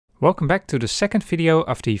Welcome back to the second video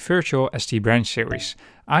of the virtual SD-WAN series.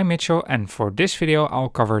 I'm Mitchell, and for this video I'll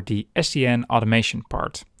cover the SDN automation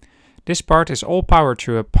part. This part is all powered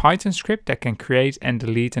through a Python script that can create and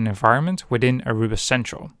delete an environment within Aruba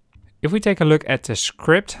Central. If we take a look at the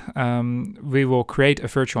script, we will create a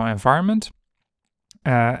virtual environment.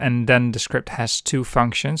 And then the script has two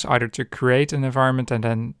functions, either to create an environment and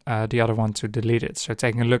then the other one to delete it. So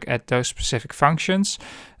taking a look at those specific functions,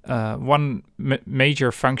 one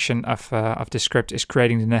major function of the script is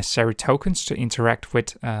creating the necessary tokens to interact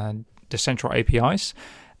with the central APIs,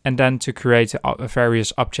 and then to create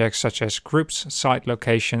various objects such as groups, site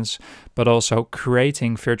locations, but also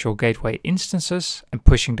creating virtual gateway instances and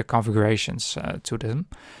pushing the configurations to them.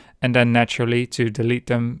 And then naturally to delete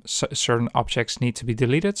them, certain objects need to be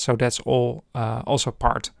deleted. So that's all also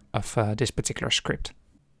part of this particular script.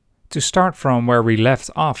 To start from where we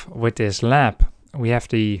left off with this lab, we have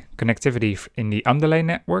the connectivity in the underlay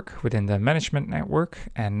network within the management network.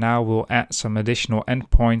 And now we'll add some additional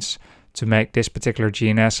endpoints to make this particular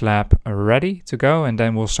GNS lab ready to go. And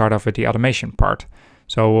then we'll start off with the automation part.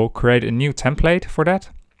 So we'll create a new template for that.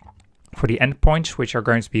 For the endpoints, which are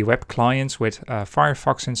going to be web clients with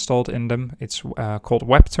Firefox installed in them. It's called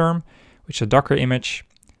WebTerm, which is a Docker image,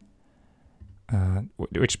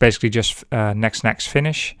 which basically just next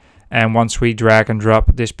finish. And once we drag and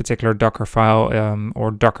drop this particular Docker file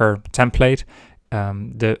or Docker template,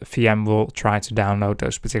 the VM will try to download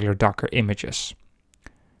those particular Docker images,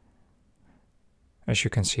 as you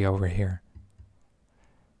can see over here.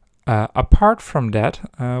 Apart from that,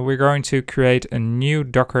 we're going to create a new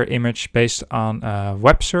Docker image based on a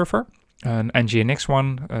web server, an nginx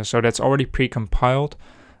one, so that's already pre-compiled.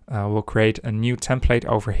 We'll create a new template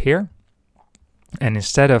over here. And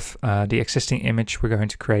instead of the existing image, we're going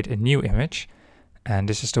to create a new image. And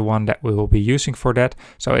this is the one that we will be using for that.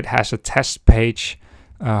 So it has a test page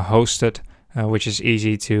hosted, which is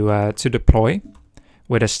easy to deploy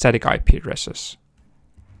with a static IP addresses.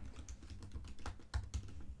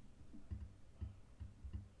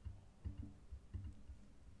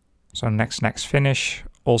 So next finish,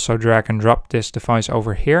 also drag and drop this device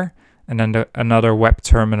over here, and then another web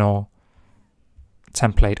terminal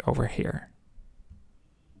template over here.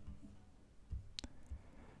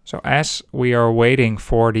 So as we are waiting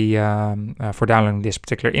for the for downloading this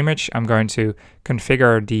particular image, I'm going to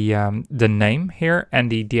configure the name here and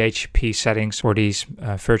the DHCP settings for these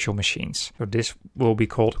virtual machines. So this will be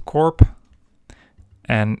called corp.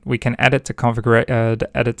 And we can edit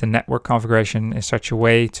the network configuration in such a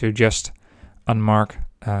way to just unmark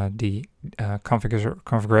the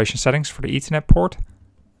configuration settings for the Ethernet port.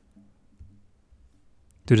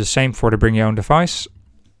 Do the same for the bring your own device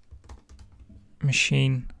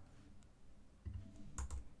machine.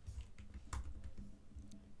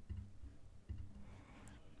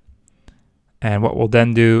 And what we'll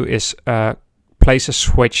then do is place a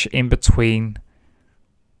switch in between,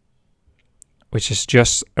 which is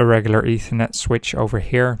just a regular Ethernet switch over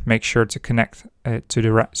here. Make sure to connect to the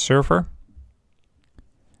right server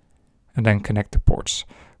and then connect the ports.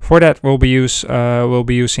 For that, we'll be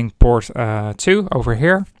using port 2 over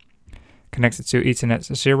here, connected to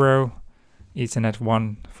Ethernet 0, Ethernet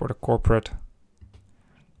 1 for the corporate,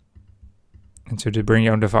 and to the bring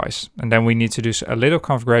your own device. And then we need to do a little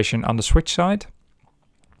configuration on the switch side.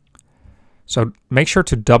 So make sure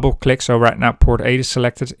to double click. So right now port 8 is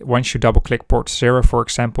selected. Once you double click port 0, for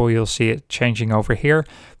example, you'll see it changing over here.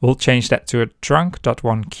 We'll change that to a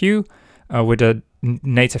trunk.1q with a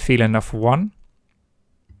native VLAN of 1.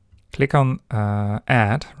 Click on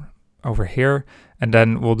add over here, and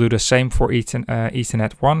then we'll do the same for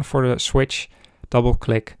Ethernet 1 for the switch. Double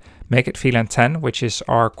click, make it VLAN 10, which is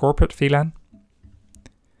our corporate VLAN.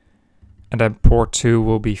 And then port 2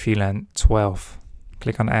 will be VLAN 12.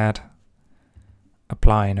 Click on add.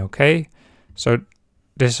 Apply and OK. So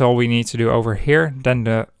this is all we need to do over here. Then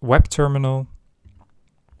the web terminal,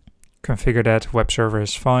 configure that, web server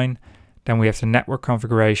is fine. Then we have the network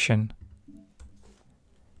configuration.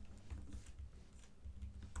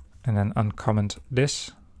 And then uncomment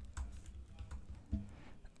this.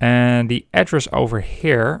 And the address over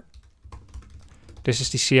here, this is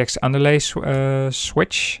the CX underlay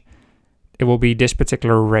switch. It will be this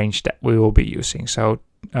particular range that we will be using. So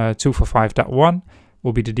 245.1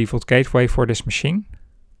 will be the default gateway for this machine.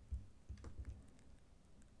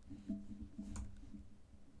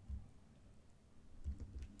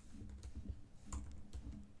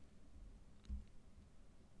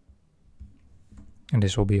 And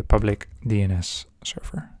this will be a public DNS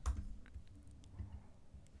server.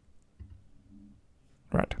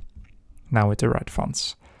 Right. Now with the right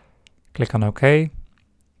fonts. Click on OK.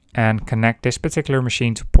 and connect this particular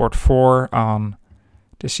machine to port 4 on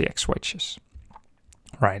the CX switches.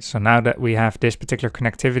 Right, so now that we have this particular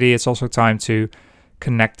connectivity, it's also time to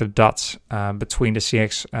connect the dots between the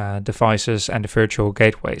CX devices and the virtual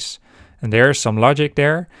gateways. And there's some logic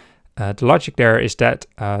there. The logic there is that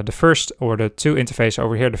the first, or the two interfaces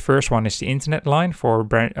over here, the first one is the internet line for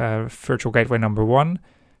virtual gateway number 1.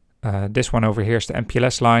 This one over here is the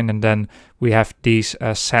MPLS line, and then we have these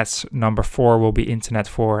sets. Number 4 will be internet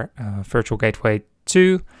for virtual gateway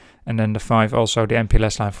 2, and then the 5 also the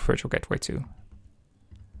MPLS line for virtual gateway 2.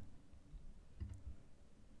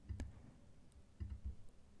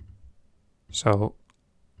 So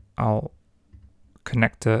I'll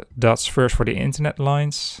connect the dots first for the internet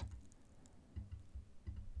lines.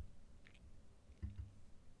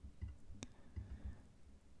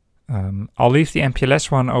 I'll leave the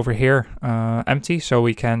MPLS one over here empty, so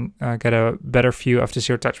we can get a better view of the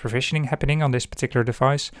zero-touch provisioning happening on this particular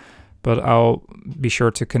device. But I'll be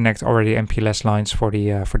sure to connect already MPLS lines for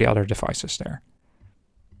the other devices there.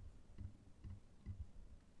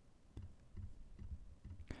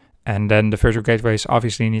 And then the virtual gateways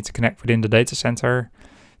obviously need to connect within the data center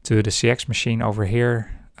to the CX machine over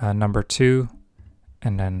here, number 2,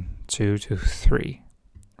 and then 2 to 3,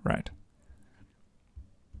 right?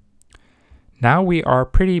 Now we are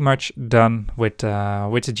pretty much done with the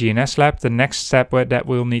GNS lab. The next step that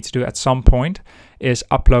we'll need to do at some point is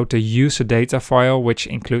upload the user data file, which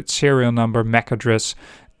includes serial number, MAC address,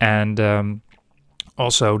 and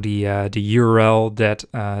also the URL that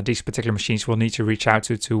these particular machines will need to reach out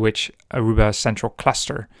to which Aruba central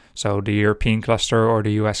cluster. So the European cluster or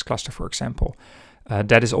the US cluster, for example.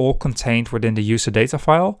 That is all contained within the user data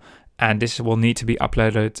file, and this will need to be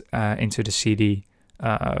uploaded into the CD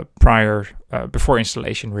before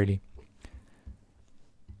installation, really.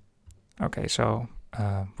 Okay, so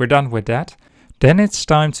we're done with that. Then it's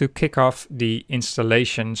time to kick off the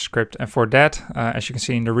installation script, and for that, as you can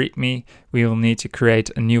see in the README, we will need to create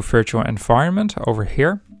a new virtual environment over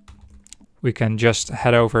here. We can just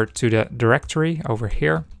head over to the directory over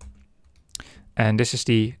here, and this is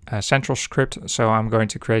the central script, so I'm going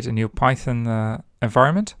to create a new Python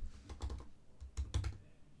environment.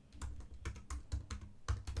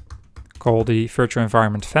 Call the virtual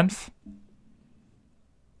environment venv,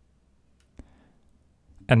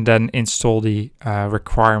 and then install the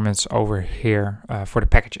requirements over here for the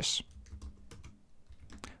packages.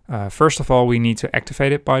 First of all, we need to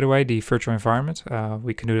activate it, by the way, the virtual environment.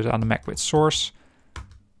 We can do that on the Mac with source.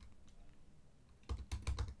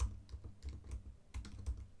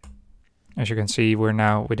 As you can see, we're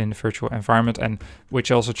now within the virtual environment, and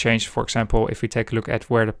which also changed, for example, if we take a look at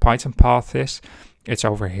where the Python path is, it's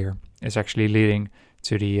over here. It's actually leading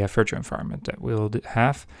to the virtual environment that we'll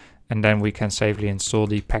have. And then we can safely install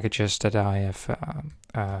the packages that I have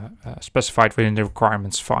specified within the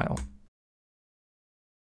requirements file.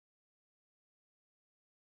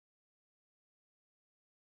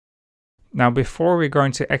 Now, before we're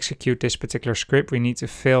going to execute this particular script, we need to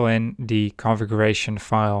fill in the configuration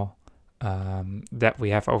file that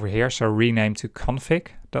we have over here. So rename to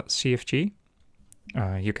config.cfg.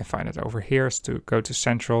 You can find it over here. So to go to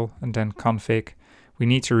central and then config. We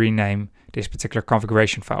need to rename this particular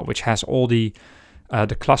configuration file, which has all the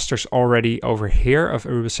clusters already over here of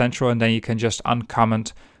Aruba Central, and then you can just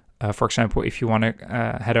uncomment. For example, if you want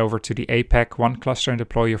to head over to the APAC 1 cluster and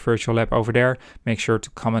deploy your virtual lab over there, make sure to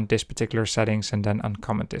comment this particular settings and then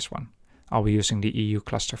uncomment this one. I'll be using the EU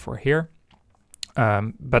cluster for here.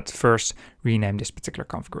 But first, rename this particular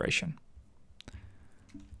configuration.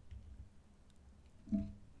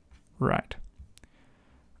 Right.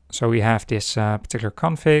 So we have this particular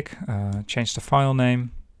config, change the file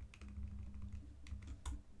name.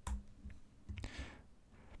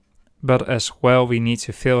 But as well, we need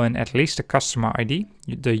to fill in at least the customer ID,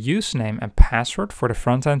 the username and password for the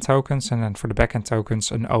front-end tokens, and then for the back-end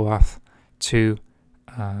tokens, an OAuth 2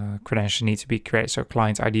 credentials need to be created, so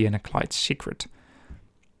client ID and a client secret.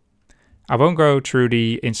 I won't go through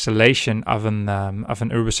the installation of an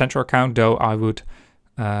Aruba Central account, though I would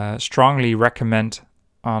strongly recommend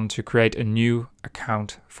to create a new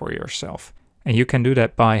account for yourself. And you can do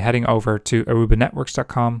that by heading over to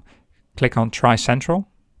arubanetworks.com, click on Try Central,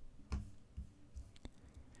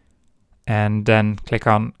 and then click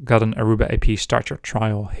on Got an Aruba AP, start your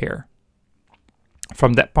trial here.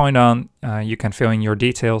 From that point on, you can fill in your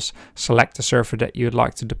details, select the server that you'd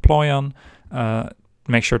like to deploy on,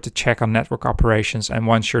 make sure to check on network operations, and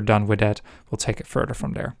once you're done with that, we'll take it further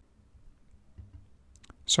from there.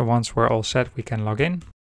 So once we're all set, we can log in.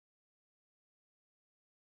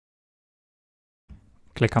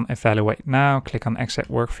 Click on Evaluate Now, click on Exit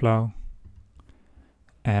Workflow.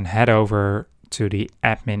 and head over to the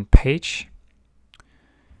admin page.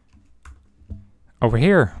 Over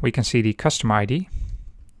here, we can see the custom ID.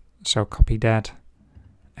 So copy that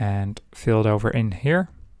and fill it over in here.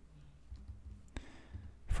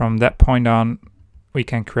 From that point on, we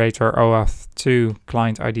can create our OAuth 2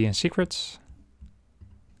 client ID and secrets.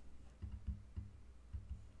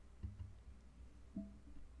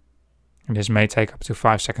 And this may take up to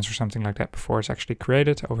 5 seconds or something like that before it's actually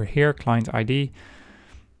created. Over here, client ID,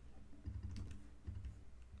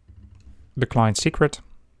 the client secret.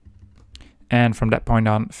 And from that point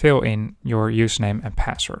on, fill in your username and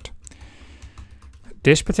password.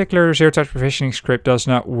 This particular zero-touch provisioning script does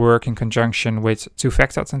not work in conjunction with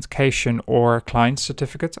two-factor authentication or client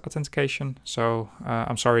certificate authentication. So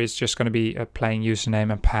I'm sorry, it's just going to be a plain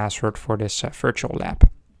username and password for this virtual lab.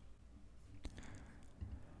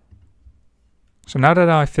 So now that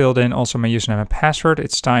I filled in also my username and password,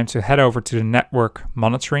 it's time to head over to the network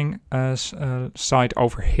monitoring site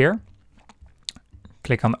over here.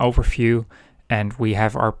 Click on Overview, and we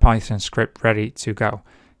have our Python script ready to go.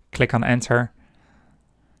 Click on Enter,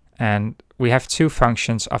 and we have two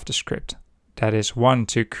functions of the script. That is one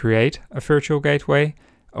to create a virtual gateway,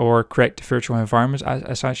 or create the virtual environment,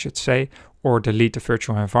 as I should say, or delete the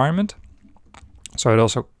virtual environment. So it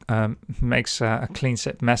also makes a clean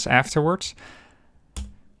mess afterwards.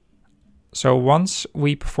 So once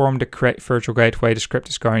we perform the create virtual gateway, the script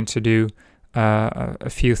is going to do a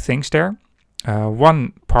few things there.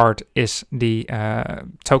 One part is the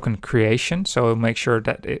token creation, so make sure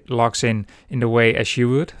that it logs in the way as you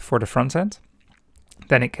would for the front end.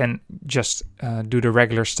 Then it can just do the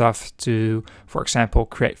regular stuff to, for example,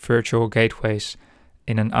 create virtual gateways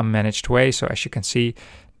in an unmanaged way. So as you can see,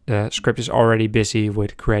 the script is already busy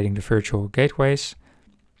with creating the virtual gateways.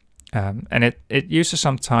 And it uses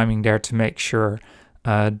some timing there to make sure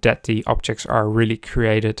that the objects are really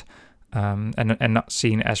created and not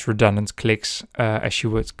seen as redundant clicks as you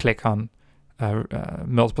would click on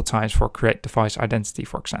multiple times for create device identity,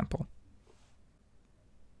 for example.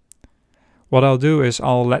 What I'll do is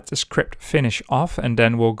I'll let the script finish off, and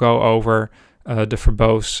then we'll go over the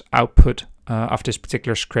verbose output of this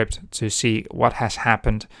particular script to see what has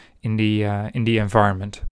happened in the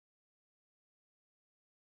environment.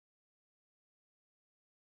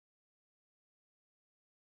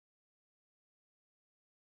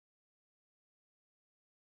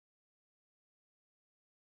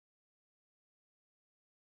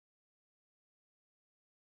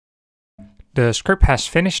 The script has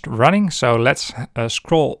finished running, so let's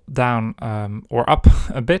scroll down or up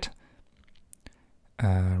a bit.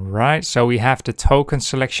 Right, so we have the token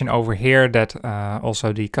selection over here that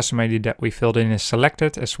also the custom ID that we filled in is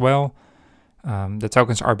selected as well. The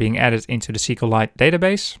tokens are being added into the SQLite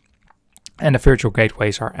database, and the virtual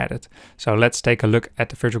gateways are added. So let's take a look at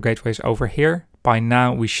the virtual gateways over here. By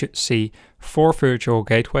now we should see 4 virtual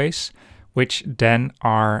gateways, which then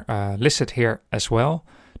are listed here as well.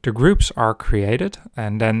 The groups are created,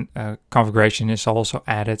 and then configuration is also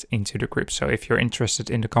added into the group. So if you're interested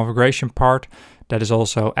in the configuration part, that is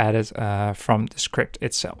also added from the script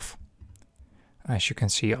itself, as you can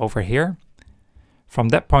see over here. From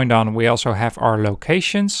that point on, we also have our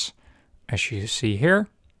locations, as you see here.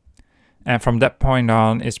 And from that point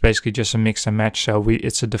on, it's basically just a mix and match. So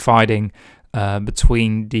it's a dividing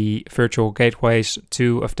between the virtual gateways.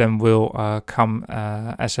 2 of them will become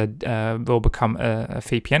a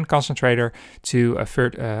VPN concentrator, to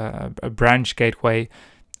a branch gateway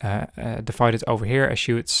divided over here, as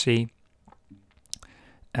you would see.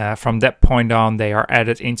 From that point on, they are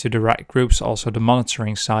added into the right groups, also the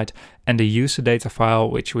monitoring side, and the user data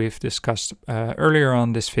file, which we've discussed earlier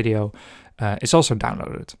on this video, is also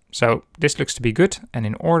downloaded. So this looks to be good and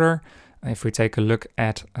in order. If we take a look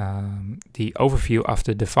at the overview of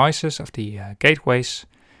the devices, of the gateways,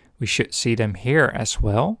 we should see them here as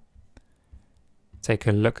well. Take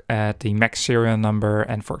a look at the MAC serial number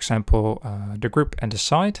and, for example, the group and the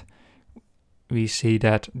site. We see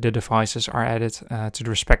that the devices are added to the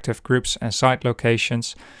respective groups and site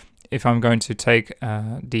locations. If I'm going to take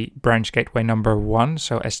the branch gateway number 1,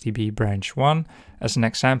 so SDB branch 1, as an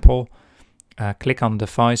example, click on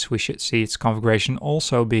device, we should see its configuration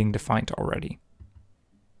also being defined already.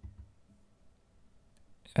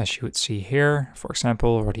 As you would see here, for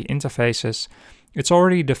example, or the interfaces, it's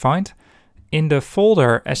already defined. In the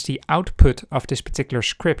folder as the output of this particular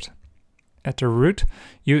script at the root,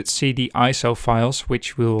 you would see the ISO files,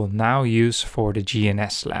 which we will now use for the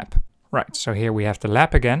GNS lab. Right, so here we have the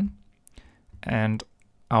lab again, and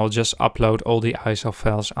I'll just upload all the ISO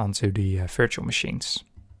files onto the virtual machines.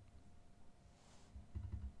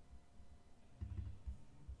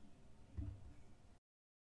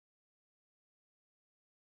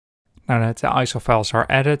 Now that the ISO files are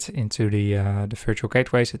added into the virtual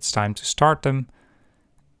gateways, it's time to start them.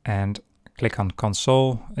 And click on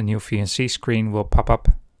console, a new VNC screen will pop up.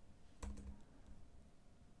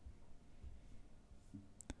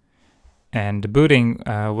 And the booting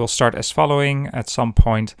will start as following. At some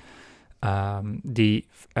point, the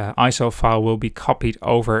ISO file will be copied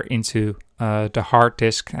over into the hard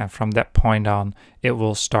disk, and from that point on, it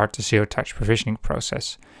will start the zero-touch provisioning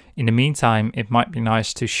process. In the meantime, it might be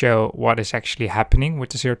nice to show what is actually happening with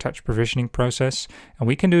the zero-touch provisioning process, and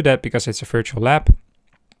we can do that because it's a virtual lab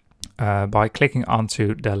by clicking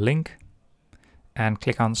onto the link and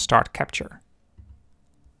click on Start Capture.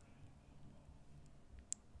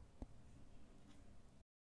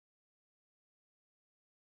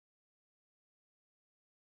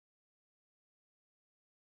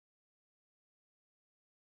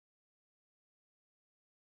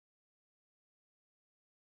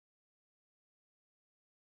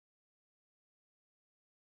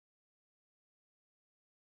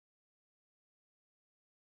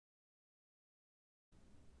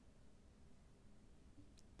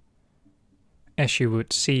 As you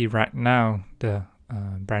would see right now, the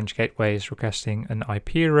branch gateway is requesting an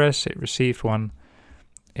IP address. It received one.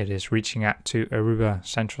 It is reaching out to Aruba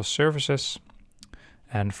Central Services.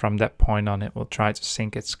 And from that point on, it will try to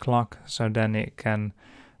sync its clock. So then it can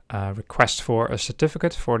request for a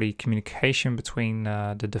certificate for the communication between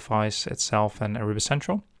the device itself and Aruba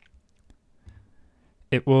Central.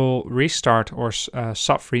 It will restart or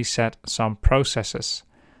soft reset some processes.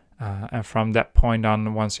 And from that point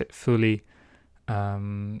on, once it fully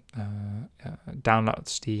downloads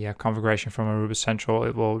the configuration from Aruba Central,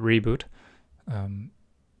 it will reboot.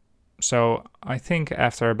 So I think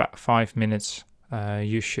after about 5 minutes,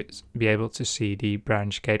 you should be able to see the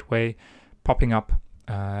branch gateway popping up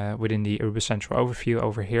within the Aruba Central overview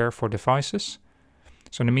over here for devices.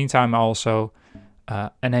 So in the meantime, I'll also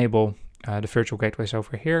enable the virtual gateways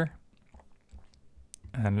over here.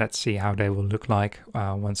 And let's see how they will look like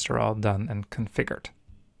once they're all done and configured.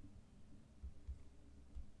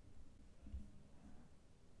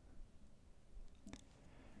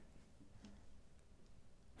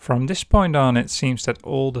 From this point on, it seems that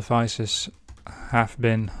all devices have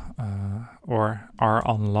been or are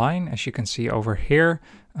online. As you can see over here,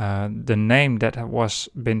 the name that was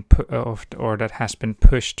been that has been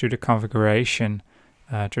pushed to the configuration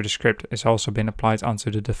to the script has also been applied onto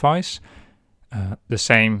the device. The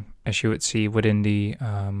same as you would see within the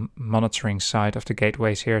monitoring side of the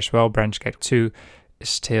gateways here as well. Branch Gateway 2 is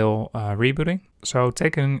still rebooting. So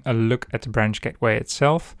taking a look at the branch gateway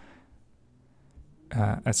itself,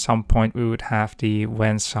 at some point we would have the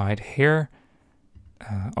WAN side here.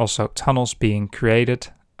 Also tunnels being created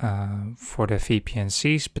for the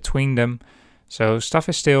VPNCs between them. So stuff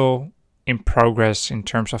is still in progress in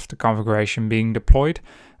terms of the configuration being deployed.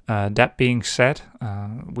 That being said,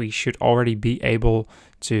 we should already be able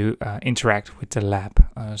to interact with the lab.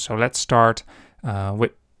 So let's start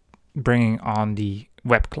with bringing on the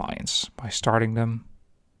web clients by starting them.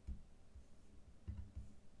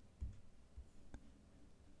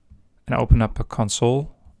 And open up a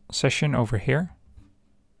console session over here.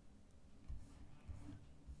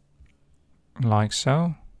 Like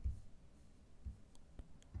so.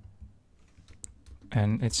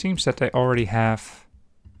 And it seems that they already have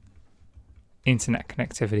internet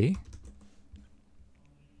connectivity.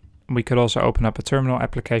 We could also open up a terminal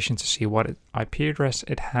application to see what IP address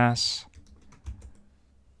it has.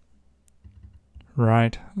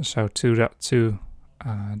 Right, so 2.2,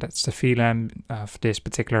 that's the VLAN of this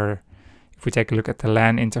particular. If we take a look at the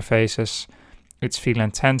LAN interfaces, it's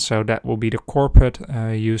VLAN 10, so that will be the corporate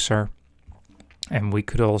user. And we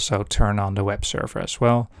could also turn on the web server as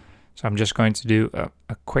well. So I'm just going to do a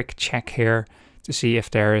quick check here to see if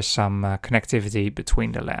there is some connectivity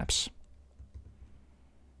between the labs.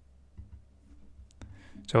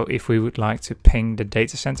 So if we would like to ping the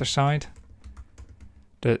data center side,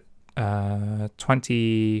 the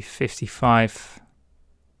 2055,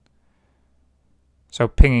 so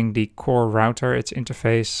pinging the core router, its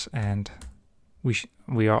interface, and we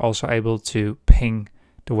are also able to ping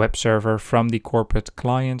the web server from the corporate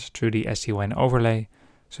client through the SD-WAN overlay.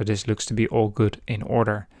 So this looks to be all good in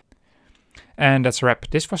order. And that's a wrap.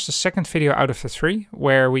 This was the second video out of the 3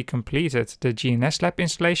 where we completed the GNS Lab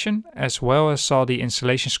installation, as well as saw the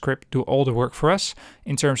installation script do all the work for us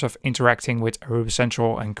in terms of interacting with Aruba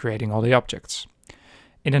Central and creating all the objects.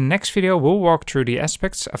 In the next video, we'll walk through the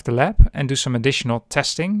aspects of the lab and do some additional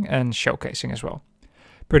testing and showcasing as well.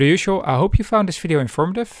 Per the usual, I hope you found this video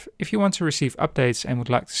informative. If you want to receive updates and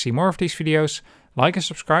would like to see more of these videos, like and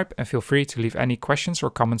subscribe, and feel free to leave any questions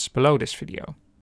or comments below this video.